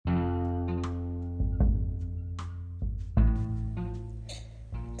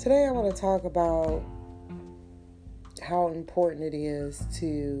Today I want to talk about how important it is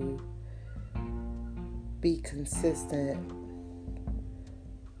to be consistent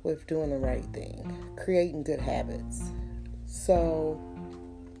with doing the right thing, creating good habits. So,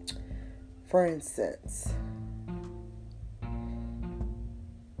 for instance,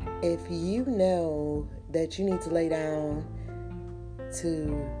 if you know that you need to lay down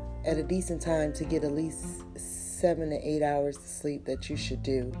at a decent time to get at least 7 to 8 hours of sleep that you should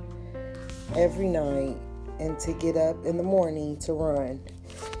do every night, and to get up in the morning to run.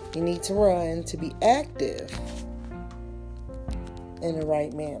 You need to run to be active in the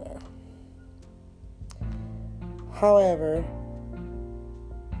right manner. However,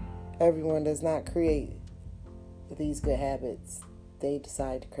 everyone does not create these good habits. They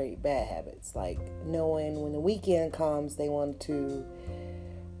decide to create bad habits, like knowing when the weekend comes they want to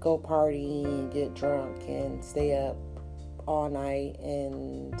go party and get drunk and stay up all night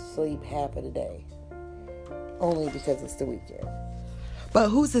and sleep half of the day, only because it's the weekend. But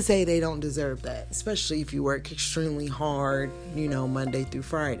who's to say they don't deserve that, especially if you work extremely hard, Monday through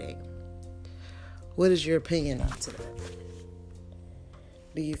Friday? What is your opinion on that?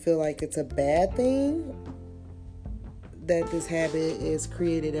 Do you feel like it's a bad thing that this habit is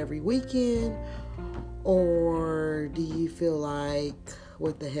created every weekend? Or do you feel like,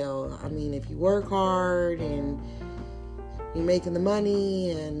 what the hell? I mean, if you work hard and you're making the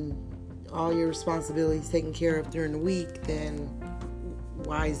money and all your responsibilities taken care of during the week, then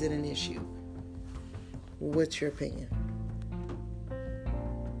why is it an issue? What's your opinion?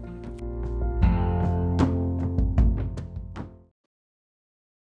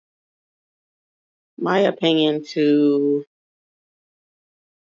 My opinion to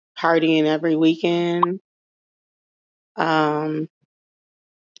partying every weekend, um,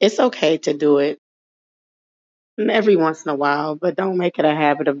 it's okay to do it every once in a while, but don't make it a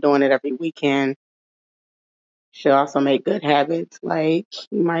habit of doing it every weekend. Should also make good habits, like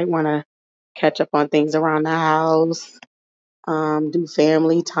you might want to catch up on things around the house, do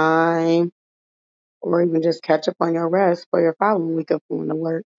family time, or even just catch up on your rest for your following week of going to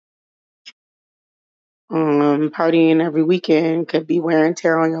work. Partying every weekend could be wear and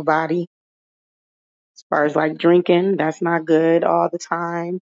tear on your body. As far as like drinking, that's not good all the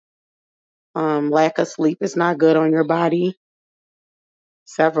time. Lack of sleep is not good on your body.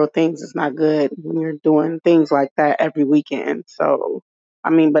 Several things is not good when you're doing things like that every weekend. So,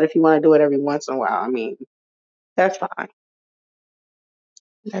 but if you want to do it every once in a while, that's fine.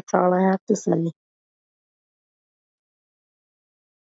 That's all I have to say.